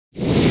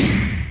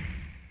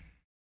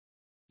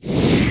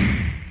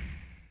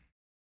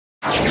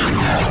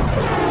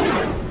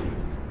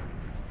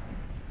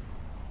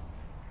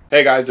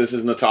Hey guys, this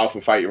is Natal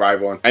from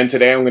FightYourRival, and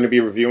today I'm going to be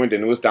reviewing the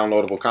newest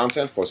downloadable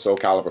content for Soul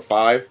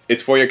Calibur V.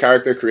 It's for your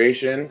character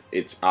creation.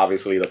 It's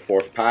obviously the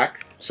 4th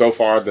pack. So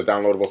far, the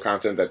downloadable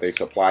content that they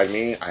supplied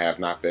me, I have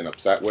not been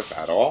upset with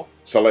at all.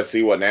 So let's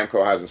see what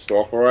Namco has in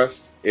store for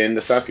us in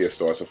the Sepia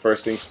store. So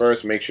first things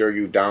first, make sure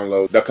you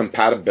download the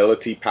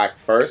compatibility pack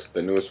first.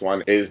 The newest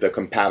one is the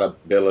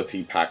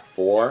compatibility pack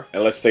 4.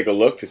 And let's take a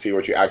look to see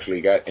what you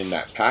actually get in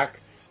that pack.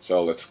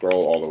 So let's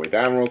scroll all the way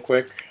down real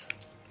quick.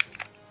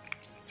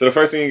 So the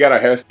first thing you get are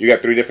hair. You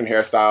get 3 different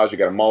hairstyles. You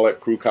get a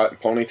mullet, crew cut,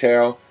 and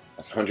ponytail.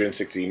 That's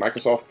 160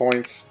 Microsoft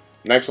points.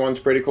 Next one's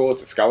pretty cool.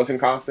 It's a skeleton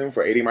costume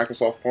for 80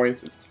 Microsoft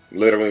points. It's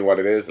literally what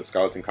it is, a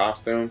skeleton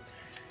costume.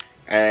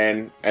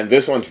 And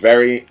this one's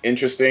very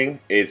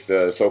interesting. It's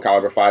the Soul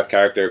Calibur V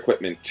Character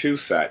Equipment 2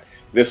 set.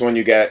 This one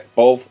you get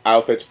both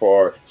outfits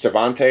for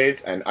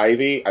Cervantes and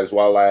Ivy, as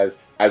well as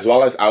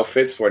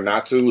outfits for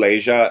Natsu,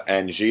 Leisha,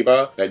 and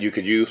Jiba that you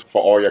could use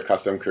for all your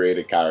custom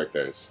created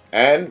characters.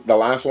 And the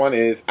last one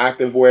is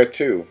Activewear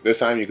 2. This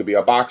time you could be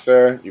a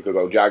boxer, you could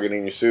go jogging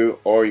in your suit,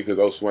 or you could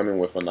go swimming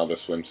with another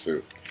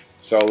swimsuit.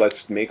 So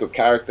let's make a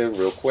character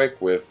real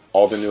quick with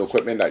all the new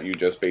equipment that you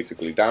just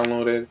basically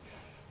downloaded.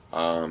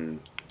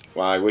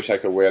 Well, I wish I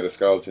could wear the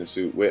skeleton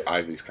suit with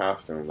Ivy's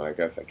costume, but I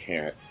guess I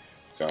can't.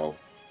 So,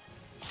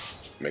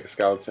 make a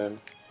skeleton.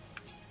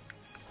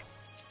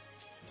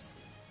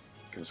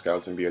 Can a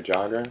skeleton be a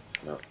jogger?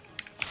 No.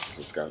 Can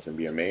a skeleton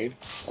be a maid?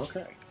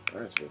 Okay.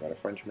 Alright, so we got a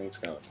French maid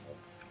skeleton.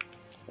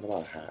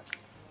 What about a hat?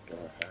 Get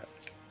our hat.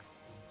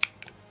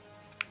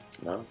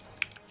 No?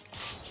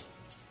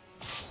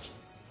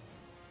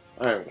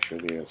 Alright, we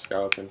should be a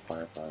skeleton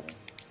firefighter.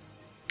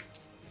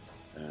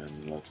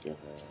 And let's give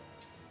her...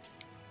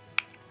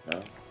 No?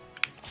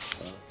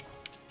 No?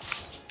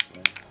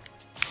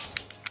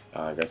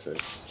 No? I guess it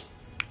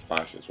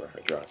flashes with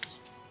her dress.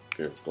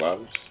 Give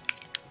gloves.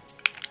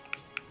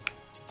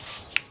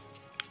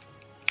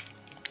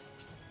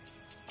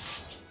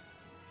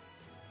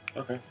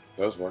 Okay,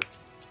 those work.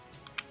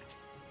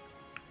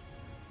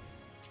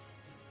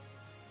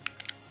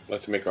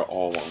 Let's make her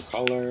all one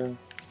color.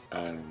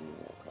 And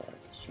what color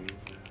is she?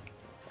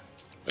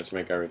 Let's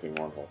make everything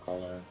one whole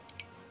color.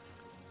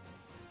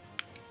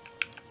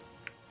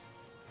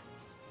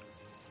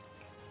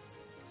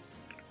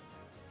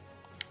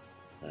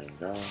 There you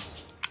go.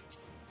 Let's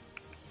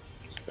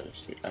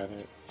finish the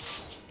edit.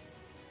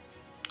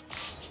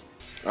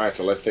 Alright,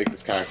 so let's take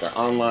this character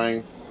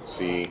online.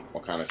 See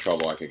what kind of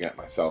trouble I could get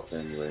myself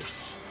in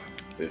with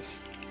this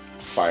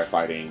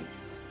firefighting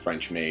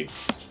French-made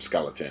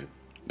skeleton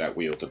that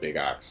wields a big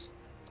axe.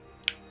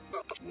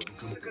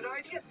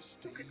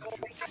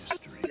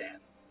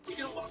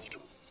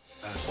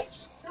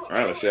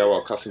 Alright, let's see how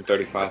well Custom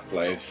 35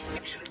 plays.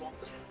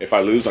 If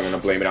I lose, I'm going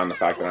to blame it on the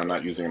fact that I'm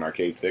not using an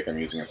arcade stick. I'm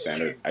using a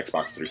standard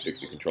Xbox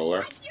 360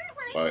 controller.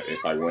 But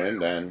if I win,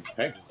 then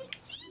hey.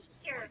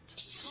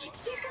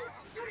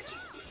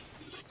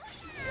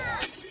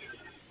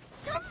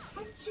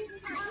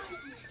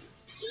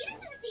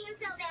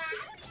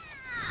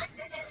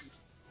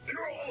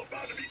 You're all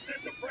about to be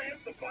sent to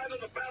France to fight on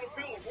the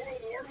battlefield of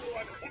World War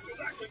I, which was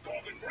actually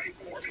called the Great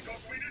War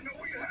because we didn't know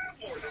we had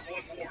more than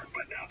one war.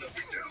 But now that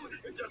we do,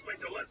 it just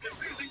makes it less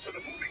confusing to the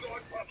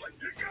moving-on public.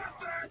 You got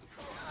that?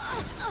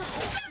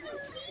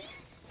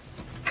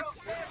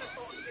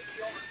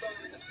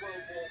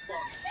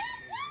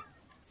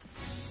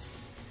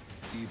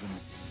 Even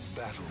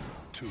battle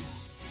to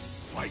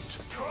fight.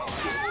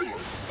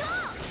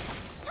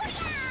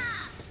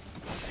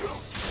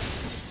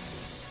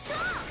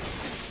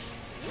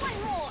 One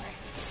more.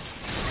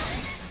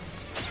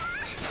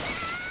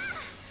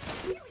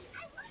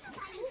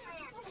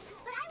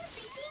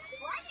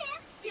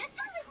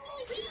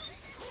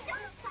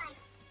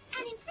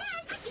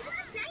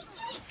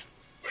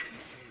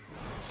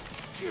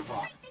 Give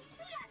up.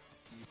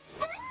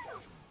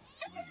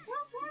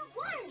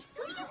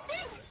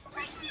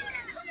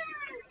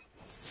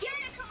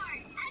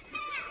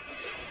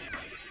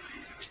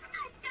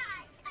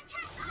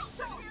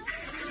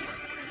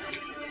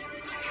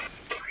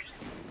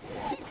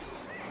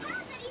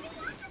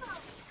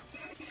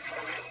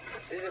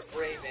 There's a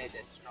brave edge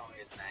that's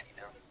stronger than that, you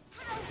know?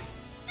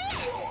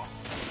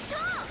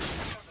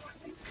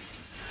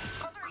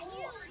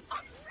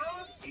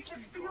 It's a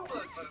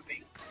Spielberg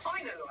movie.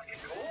 I know I can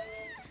call.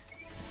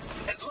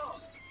 At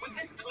last, with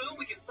this clue,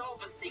 we can solve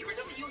the secret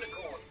of the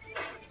unicorn.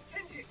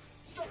 Tintin,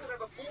 stop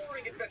whatever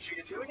boring adventure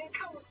you're doing and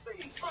come with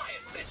me. My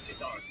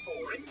adventures aren't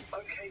boring,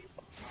 okay?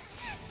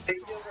 They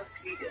will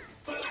repeat it.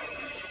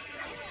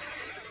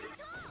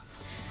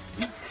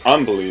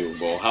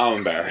 Unbelievable. How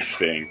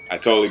embarrassing. I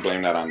totally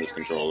blame that on this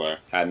controller.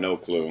 Had no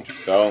clue.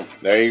 So,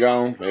 there you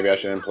go. Maybe I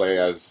shouldn't play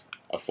as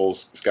a full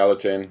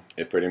skeleton.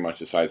 It pretty much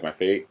decides my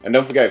fate. And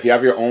don't forget, if you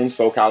have your own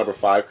Soul Calibur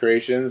V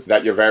creations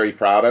that you're very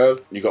proud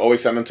of, you can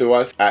always send them to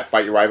us at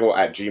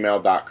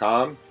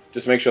FightYourRival@gmail.com.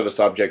 Just make sure the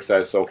subject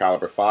says Soul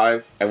Calibur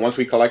 5. And once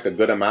we collect a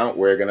good amount,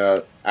 we're going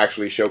to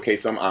actually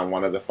showcase them on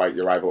one of the Fight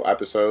Your Rival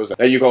episodes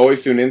that you can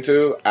always tune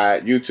into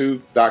at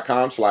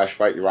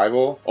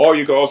youtube.com/FightYourRival. Or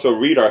you can also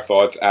read our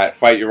thoughts at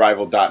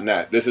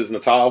FightYourRival.net. This is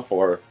Natal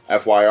for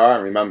FYR,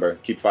 and remember,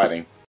 keep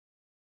fighting.